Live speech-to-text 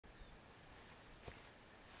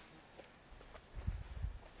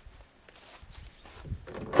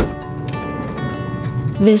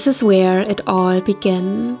This is where it all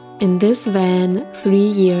began, in this van 3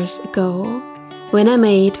 years ago, when I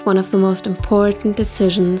made one of the most important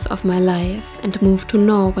decisions of my life and moved to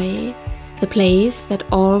Norway, the place that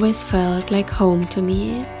always felt like home to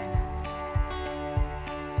me.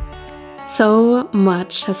 So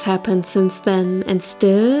much has happened since then, and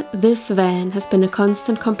still this van has been a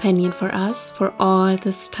constant companion for us for all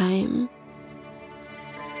this time.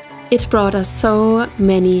 It brought us so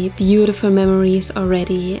many beautiful memories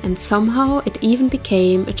already, and somehow it even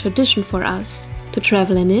became a tradition for us to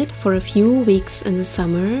travel in it for a few weeks in the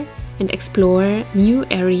summer and explore new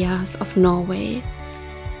areas of Norway.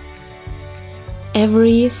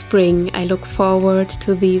 Every spring I look forward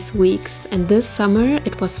to these weeks, and this summer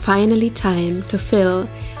it was finally time to fill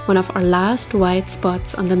one of our last white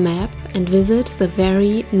spots on the map and visit the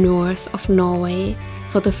very north of Norway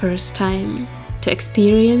for the first time, to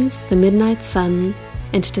experience the midnight sun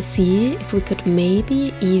and to see if we could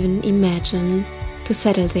maybe even imagine to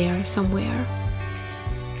settle there somewhere.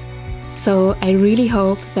 So I really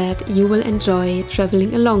hope that you will enjoy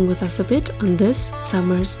traveling along with us a bit on this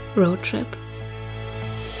summer's road trip.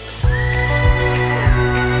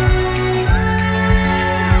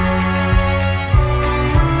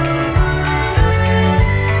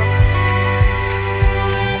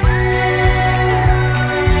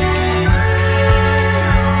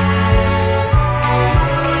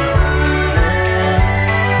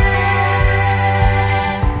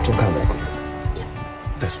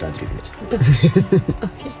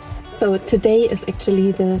 Okay, so today is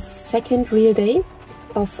actually the second real day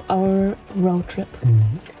of our road trip,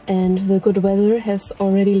 and the good weather has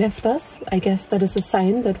already left us. I guess that is a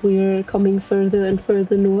sign that we're coming further and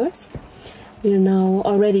further north. We're now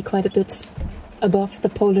already quite a bit above the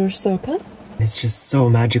polar circle. It's just so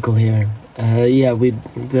magical here. Yeah, we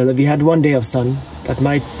had 1 day of sun. That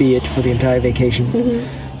might be it for the entire vacation.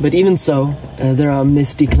 But even so, there are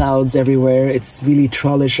misty clouds everywhere. It's really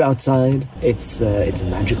trollish outside. It's a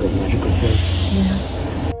magical place. Yeah.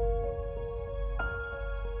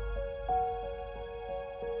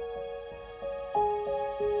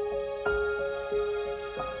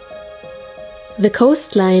 The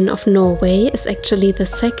coastline of Norway is actually the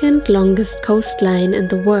second longest coastline in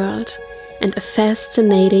the world, and a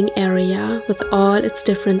fascinating area with all its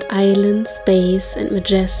different islands, bays, and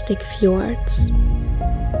majestic fjords.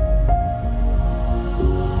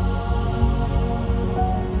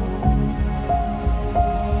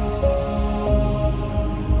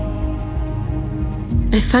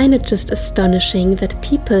 I find it just astonishing that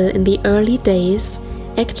people in the early days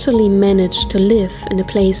actually managed to live in a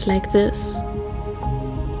place like this.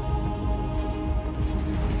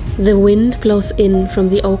 The wind blows in from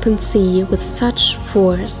the open sea with such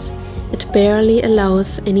force it barely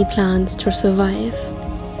allows any plants to survive.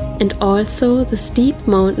 And also the steep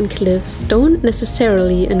mountain cliffs don't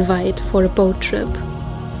necessarily invite for a boat trip.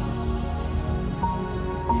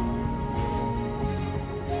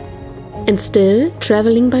 And still,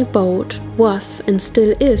 traveling by boat was and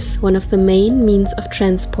still is one of the main means of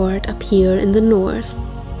transport up here in the north,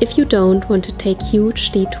 if you don't want to take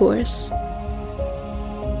huge detours.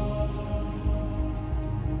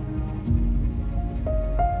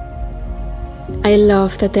 I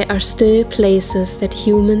love that there are still places that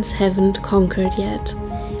humans haven't conquered yet,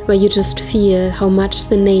 where you just feel how much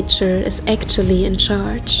the nature is actually in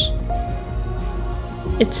charge.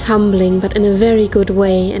 It's humbling, but in a very good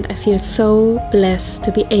way, and I feel so blessed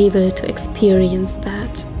to be able to experience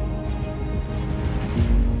that.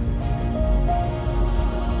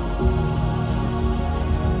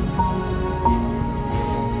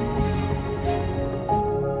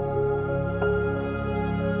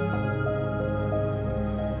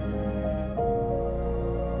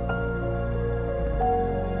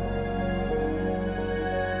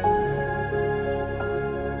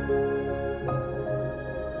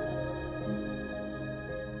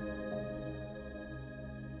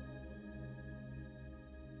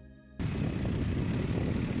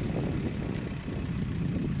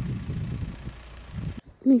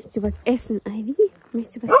 Möchtest du was essen, Ivy?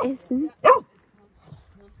 Möchtest du was essen?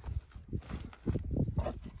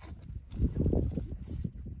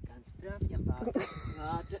 Ganz brav. Ja,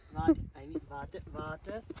 warte, Ivy,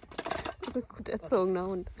 warte. Das ist ein gut erzogener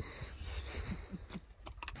Hund.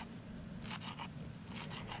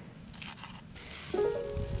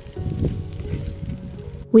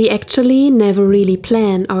 We actually never really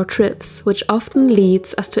plan our trips, which often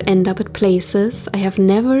leads us to end up at places I have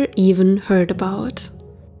never even heard about.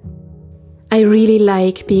 I really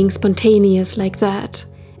like being spontaneous like that,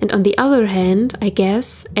 and on the other hand, I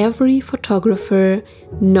guess every photographer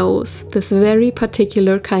knows this very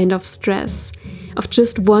particular kind of stress, of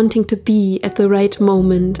just wanting to be at the right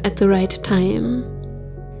moment at the right time.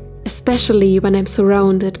 Especially when I'm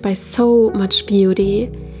surrounded by so much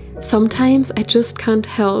beauty, sometimes I just can't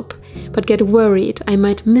help but get worried I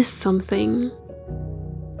might miss something.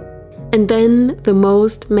 And then the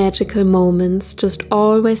most magical moments just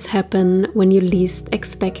always happen when you least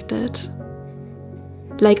expect it.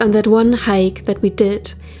 Like on that one hike that we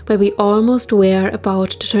did, where we almost were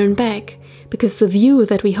about to turn back, because the view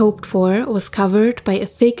that we hoped for was covered by a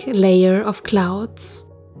thick layer of clouds.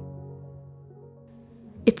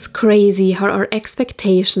 It's crazy how our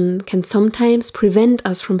expectation can sometimes prevent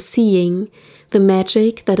us from seeing the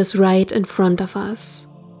magic that is right in front of us.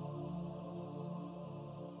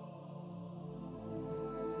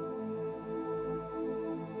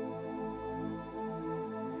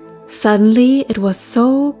 Suddenly it was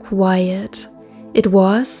so quiet. It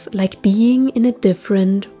was like being in a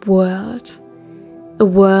different world. A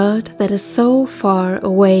world that is so far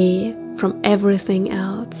away from everything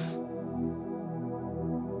else.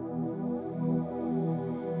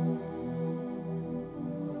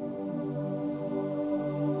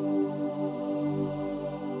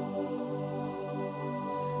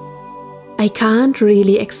 I can't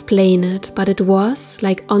really explain it, but it was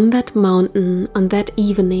like on that mountain on that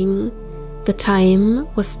evening, the time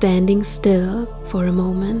was standing still for a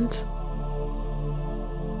moment.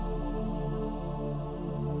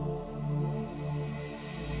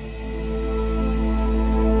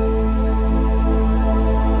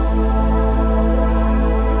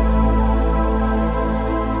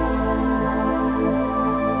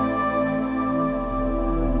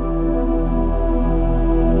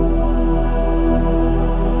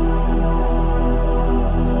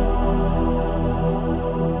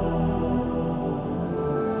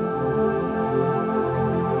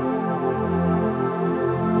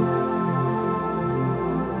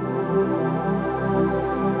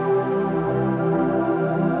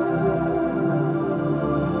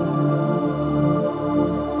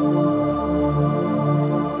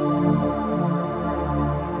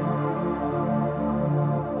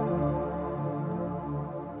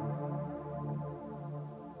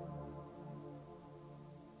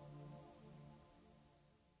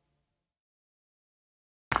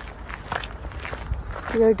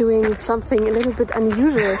 We are doing something a little bit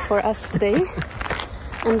unusual for us today,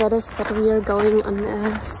 and that is that we are going on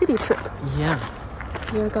a city trip. Yeah.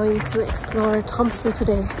 We are going to explore Tromsø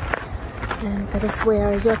today, and that is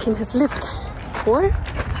where Joachim has lived for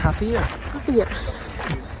Half a year. half a year.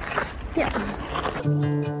 Yeah.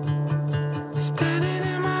 Standing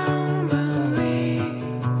in my own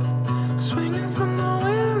belief, swinging from the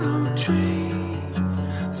willow tree,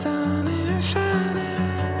 sun is shining,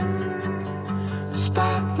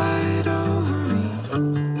 spotlight over me.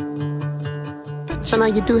 So now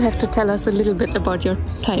you do have to tell us a little bit about your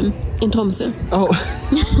time in Tromsø. Oh,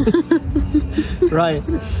 right.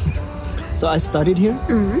 So I studied here.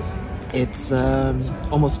 It's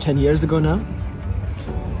almost 10 years ago now.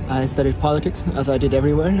 I studied politics, as I did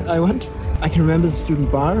everywhere I went. I can remember the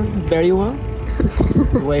student bar very well.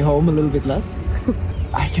 The way home a little bit less.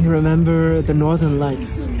 I can remember the Northern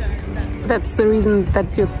Lights. That's the reason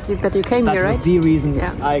that you came here, right? That was the reason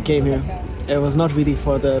Yeah. I came here. It was not really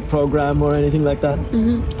for the program or anything like that.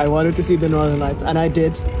 I wanted to see the Northern Lights, and I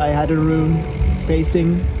did. I had a room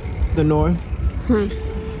facing the north.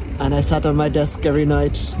 And I sat on my desk every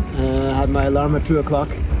night, had my alarm at 2 o'clock,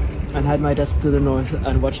 and had my desk to the north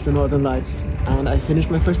and watched the Northern Lights. And I finished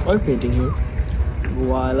my first oil painting here,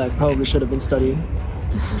 while I probably should have been studying.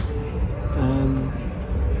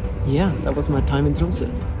 Yeah, that was my time in Tromsø.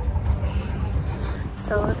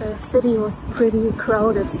 So the city was pretty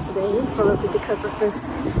crowded today, probably because of this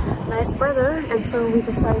nice weather, and so we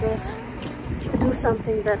decided to do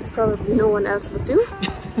something that probably no one else would do,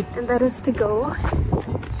 and that is to go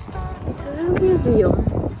into the museum,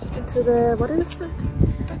 into the, what is it?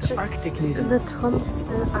 The Arctic Museum. The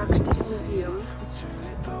Tromsø Arctic Museum.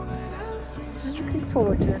 I'm looking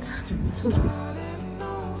forward to it.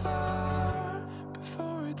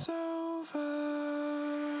 Before it's over.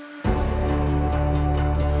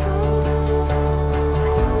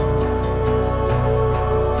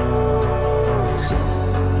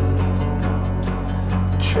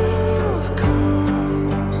 Truth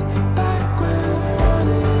comes back when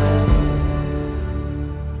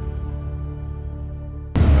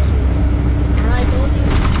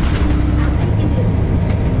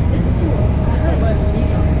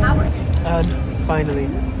And finally,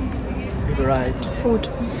 we've arrived. Food.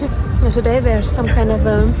 And today there's some kind of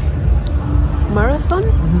a marathon.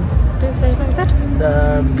 you say it like that?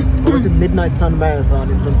 What was it? Midnight Sun Marathon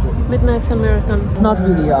in Ström. Midnight Sun Marathon. It's not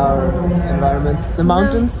really our environment. The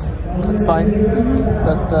mountains, it's fine,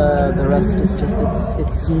 but the rest is just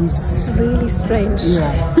it seems Really strange.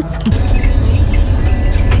 yeah.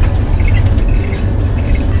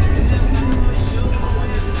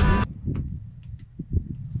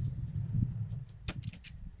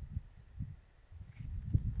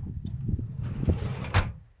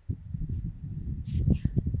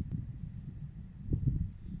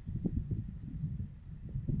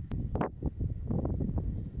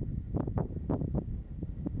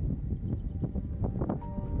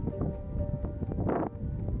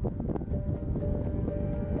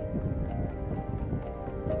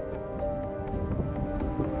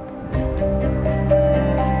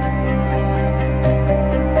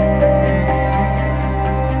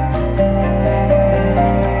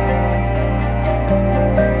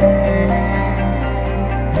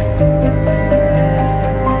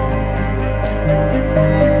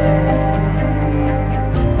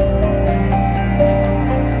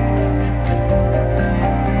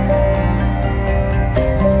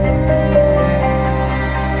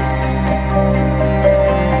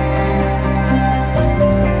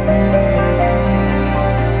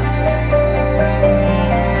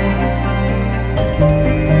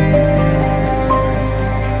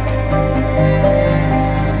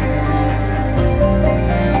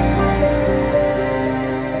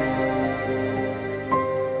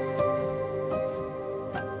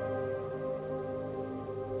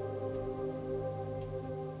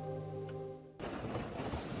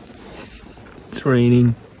 It's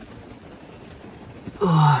raining.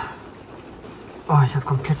 Oh, ich habe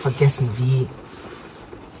komplett vergessen, wie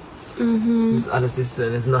das alles ist,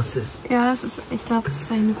 wenn es nass ist. Ja, ich glaube, es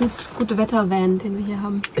ist ein gut Wettervan, den wir hier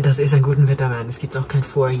haben. Das ist ein guter Wettervan. Es gibt auch kein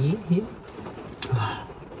Foyer hier. Oh,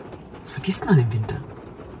 das vergisst man im Winter.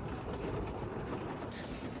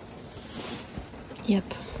 Yep.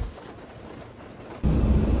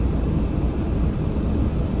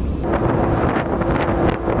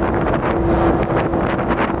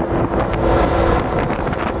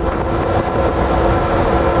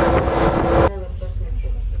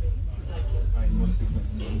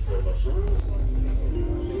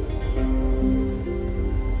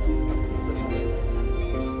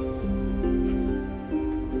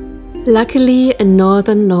 Luckily, in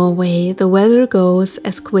northern Norway, the weather goes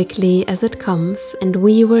as quickly as it comes, and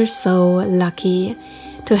we were so lucky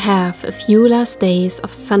to have a few last days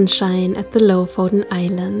of sunshine at the Lofoten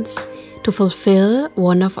Islands to fulfill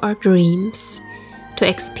one of our dreams, to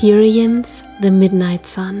experience the midnight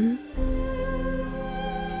sun.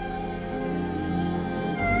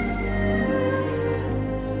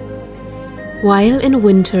 While in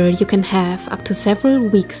winter you can have up to several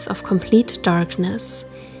weeks of complete darkness,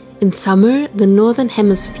 in summer, the northern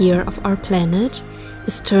hemisphere of our planet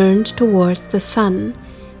is turned towards the sun,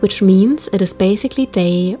 which means it is basically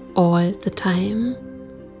day all the time.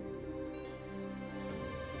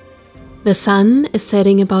 The sun is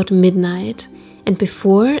setting about midnight, and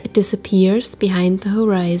before it disappears behind the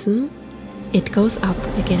horizon, it goes up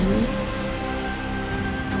again.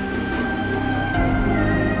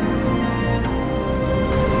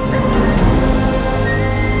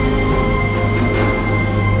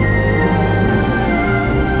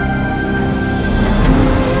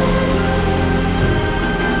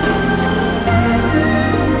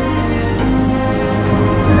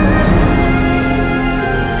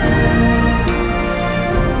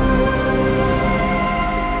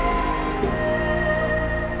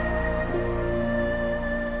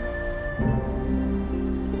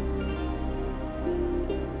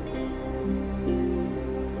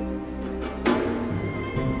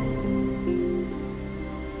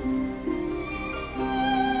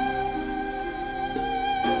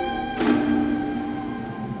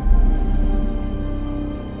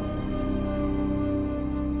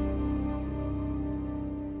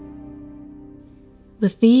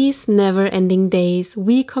 With these never-ending days,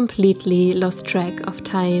 we completely lost track of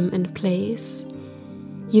time and place.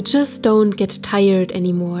 You just don't get tired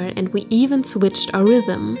anymore, and we even switched our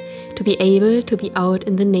rhythm to be able to be out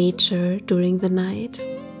in the nature during the night.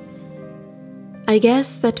 I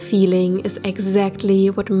guess that feeling is exactly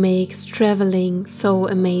what makes traveling so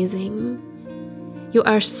amazing. You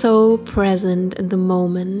are so present in the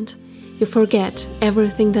moment, you forget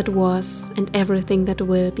everything that was and everything that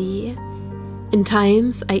will be. In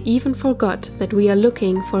times, I even forgot that we are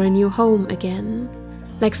looking for a new home again.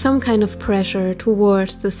 Like some kind of pressure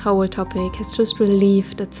towards this whole topic has just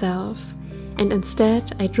relieved itself, and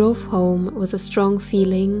instead I drove home with a strong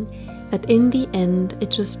feeling that in the end it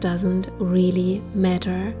just doesn't really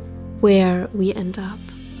matter where we end up.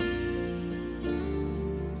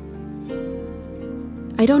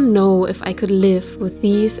 I don't know if I could live with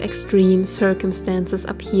these extreme circumstances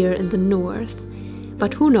up here in the north,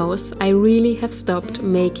 but who knows, I really have stopped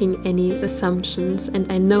making any assumptions,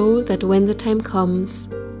 and I know that when the time comes,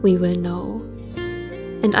 we will know.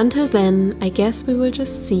 And until then, I guess we will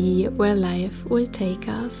just see where life will take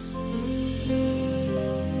us.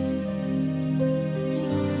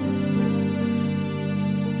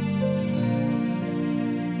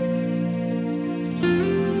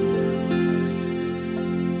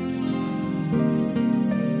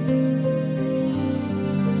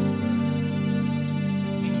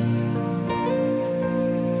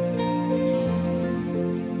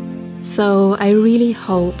 So I really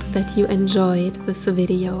hope that you enjoyed this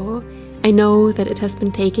video. I know that it has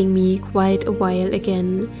been taking me quite a while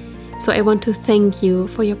again, so I want to thank you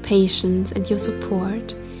for your patience and your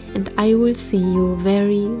support, and I will see you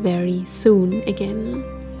very, very soon again.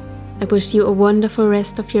 I wish you a wonderful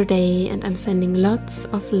rest of your day, and I'm sending lots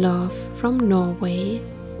of love from Norway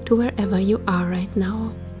to wherever you are right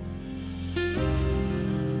now.